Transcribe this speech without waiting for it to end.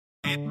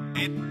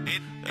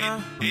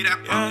Hey, that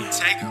fucking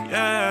take him.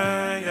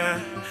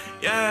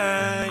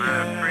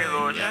 Free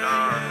little Shawn,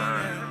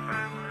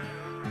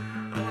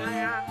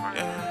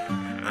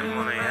 I'm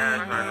on their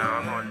ass right now.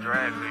 I'm gonna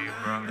drag for you,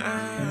 bro.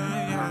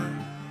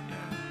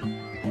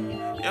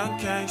 Young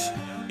case,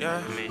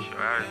 Make sure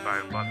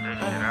everybody bump this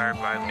shit.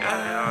 Everybody bump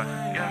it up.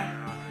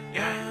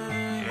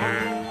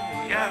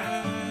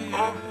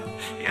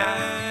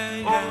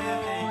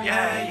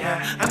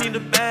 I need a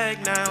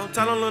bag now.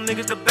 Tell them little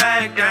niggas to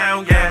bag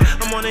down,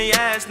 I'm on their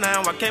ass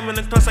now. I came in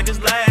the clutch like it's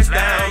last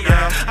down,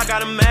 I got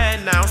them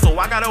mad now, so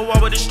I gotta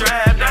walk with the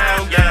strap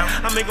down,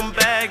 I make them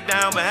bag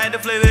down, but had the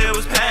flavor it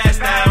was passed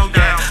down,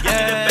 I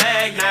need a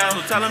bag now.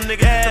 So tell them niggas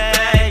to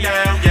bag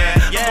down,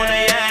 I'm on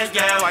their ass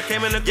now. I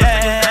came in the clutch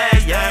like it's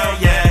last down,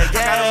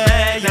 I got them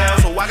mad now,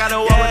 so I gotta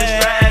walk with the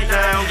strap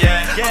down,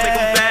 I make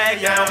them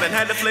bag down, but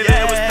had the flavor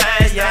it was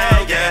passed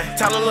down,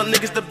 Tell them little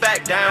niggas to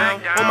back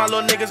down. All my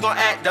little niggas gon'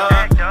 act up.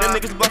 Them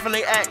niggas bluffin',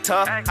 they act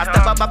tough. I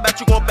step up, I bet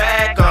you gon'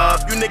 back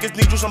up. You niggas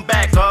need you some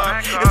back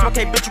up. It's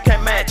okay, bitch, you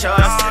can't match us.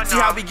 See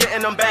how we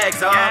gettin' them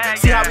bags up.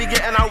 See how we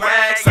gettin' our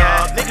racks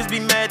up. Niggas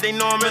be mad, they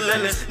know I'm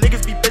relentless.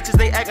 Niggas be bitches,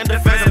 they actin'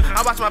 defensive.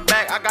 I watch my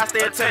back, I got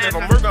stay attentive.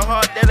 I'm working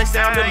hard, there they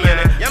say I'm the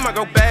minute. Yeah, my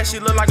girl bad, she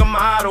look like a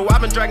model. I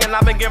been dragging,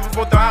 I been giving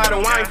full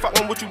throttle. I ain't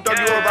fucking with you, dog,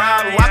 you a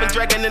rival. I been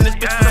dragging in this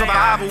bitch for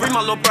survival. Free my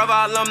little brother,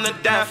 I love him to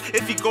death.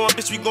 If he going,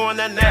 bitch, we going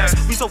that next.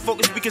 We so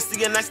focused, we can see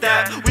your next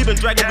step. We been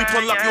dragging, we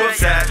pull up, you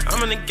upset.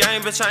 I'm in the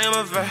game, bitch, I am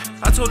a vet.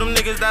 I told them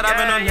niggas that I've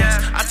been on next.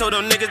 I told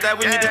them niggas that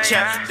we need to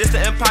check. This the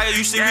empire,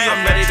 you see me,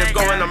 I'm ready to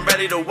go and I'm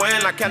ready to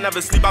win. I can't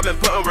never sleep, I've been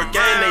putting work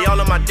in. They all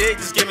on my dick,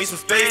 just give me some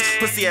space.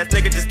 Pussy ass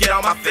nigga, just get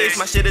out my face.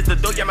 My shit is the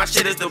dope, yeah, my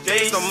shit is the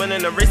base. I'm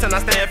winning the race and I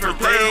stand for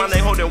place. My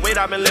name holding weight,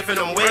 I've been lifting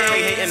them weight.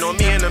 They hating on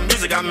me and the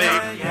music I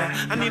made.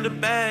 I need a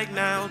bag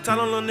now, tell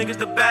them little niggas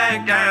to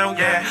bag down,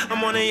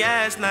 I'm on their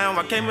ass now,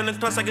 I came in the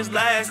clutch like it's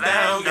last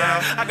down,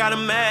 I got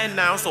them mad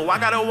now, so I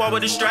gotta walk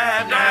with the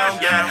strap down,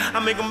 I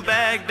make them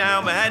bag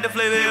down, but had the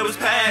flavor it was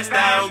passed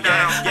down,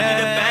 I need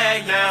a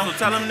bag now, so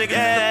tell them niggas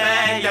to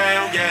bag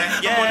down,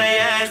 I'm on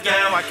their ass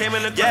now, I came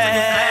in the clutch like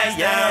it's last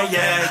down,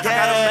 I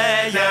got them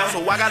mad now, so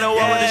I gotta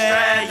walk with the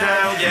strap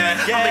down,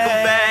 I make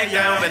them bag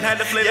down, but had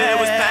the flavor it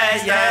was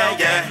passed down,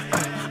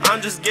 I'm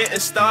just getting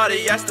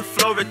started, yes, the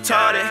flow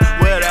retarded.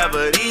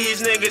 Whatever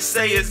these niggas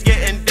say is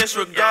getting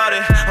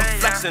disregarded. I'm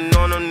flexing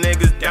on them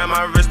niggas, damn,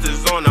 my wrist is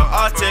on the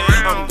Arctic.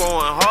 I'm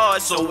going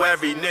hard, so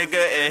every nigga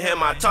in here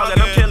my target.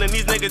 I'm killing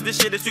these niggas,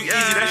 this shit is too easy.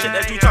 That shit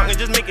that you talking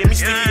just making me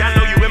sleepy. I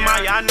know you in my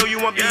eye, I know you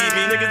want beat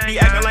me. Niggas be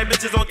acting like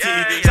bitches on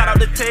TV. Shout out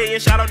to Tay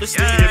and shout out to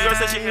Steve. The girl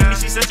said she need me,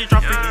 she said she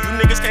try freaky. You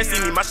niggas can't see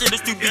me, my shit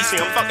is too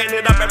beasy. I'm fucking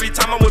it up every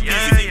time I'm with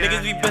BC.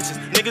 Niggas be bitches,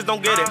 niggas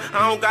don't get it.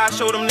 I don't gotta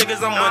show them niggas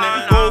I'm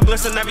winning. Gold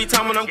glisten every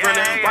time when I'm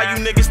grinning. Why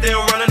you niggas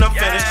still running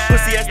unfinished?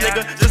 Pussy ass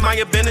nigga, just mind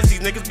your business. These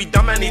niggas be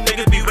dumb and these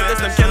niggas be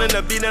witless. I'm killing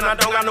the beat and I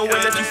don't got no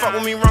witness. You fuck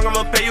with me wrong,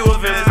 I'ma pay you a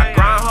visit. I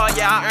grind hard,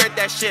 yeah, I earned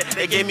that shit.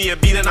 They gave me a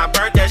beat and I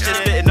burnt that shit.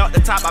 Spitting up the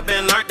top, I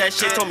been learned that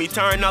shit. Told me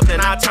turn up, then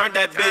I turned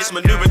that bitch.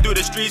 Maneuvering through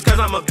the streets cause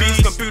I'm a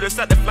beast. Computer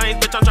set the flames,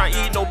 bitch, I'm trying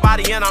to eat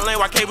nobody and I lane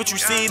YKE what you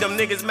see. Them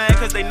niggas mad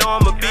cause they know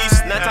I'm a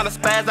beast. Now trying to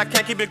spaz, I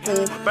can't keep it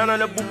cool. Burn on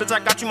the boot, bitch, I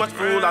got too much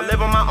fool. I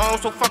live on my own,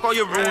 so fuck all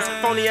your rules.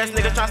 Phony ass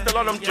niggas try to steal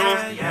all them jewels.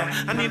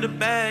 I need a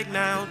bag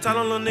now, tell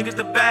them little niggas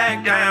to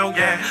bag down,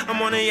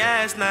 I'm on their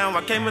ass now,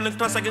 I came in the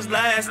clutch like it's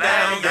last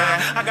down,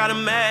 I got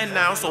them mad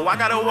now, so I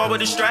gotta walk with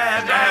the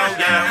strap down,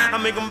 I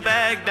make them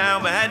bag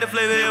down, but had the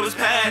flavor it was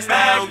passed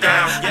down,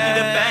 I need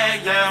a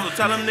bag now, so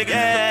tell them niggas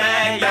to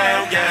bag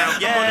down,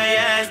 I'm on their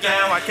ass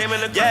now, I came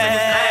in the clutch like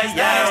it's last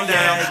down,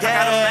 I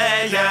got them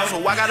mad now, so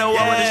I gotta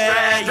walk with the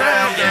strap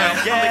down,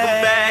 I make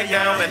them bag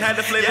down, but had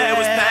the flavor it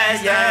was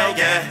passed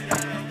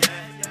down,